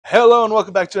Hello and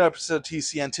welcome back to an episode of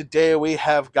TCN. Today we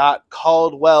have got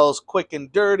Caldwell's Quick and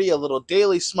Dirty, a little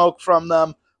daily smoke from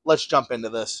them. Let's jump into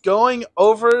this. Going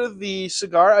over the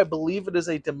cigar, I believe it is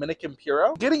a Dominican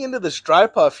Puro. Getting into this dry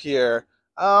puff here,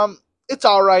 it's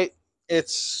alright.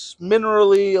 It's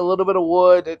minerally, a little bit of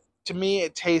wood. To me,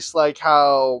 it tastes like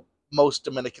how most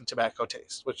Dominican tobacco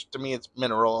tastes, which to me it's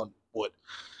mineral and wood.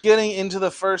 Getting into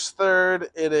the first third,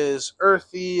 it is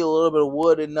earthy, a little bit of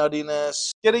wood and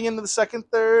nuttiness. Getting into the second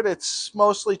third, it's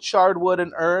mostly charred wood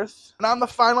and earth. And on the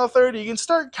final third, you can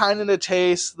start kind of to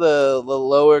taste the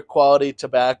lower quality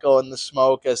tobacco in the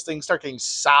smoke as things start getting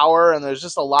sour, and there's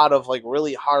just a lot of like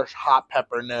really harsh hot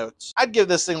pepper notes. I'd give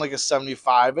this thing like a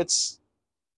 75. It's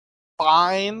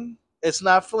fine. It's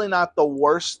definitely not the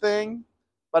worst thing,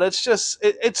 but it's just,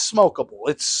 it's smokable.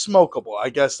 It's smokable. I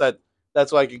guess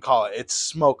that's what I can call it.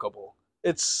 It's smokable.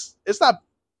 It's not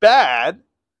bad.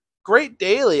 Great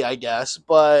daily, I guess,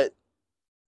 but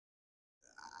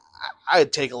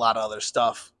I'd take a lot of other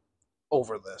stuff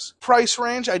over this. Price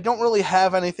range, I don't really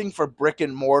have anything for brick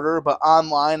and mortar, but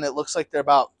online it looks like they're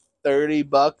about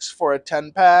 $30 for a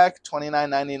 10-pack,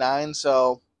 $29.99,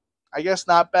 so I guess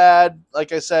not bad.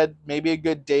 Like I said, maybe a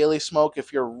good daily smoke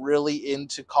if you're really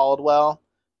into Caldwell.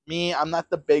 Me, I'm not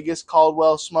the biggest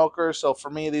Caldwell smoker, so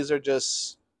for me, these are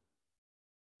just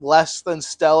less than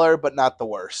stellar, but not the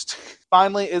worst.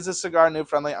 Finally, is this cigar noob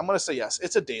friendly? I'm going to say yes.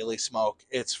 It's a daily smoke.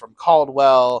 It's from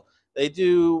Caldwell. They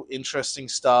do interesting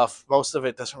stuff. Most of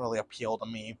it doesn't really appeal to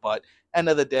me, but end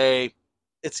of the day,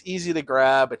 it's easy to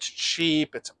grab. It's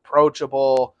cheap. It's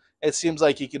approachable. It seems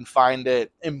like you can find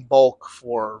it in bulk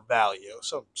for value,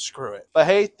 so screw it. But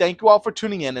hey, thank you all for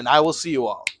tuning in, and I will see you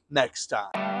all next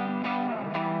time.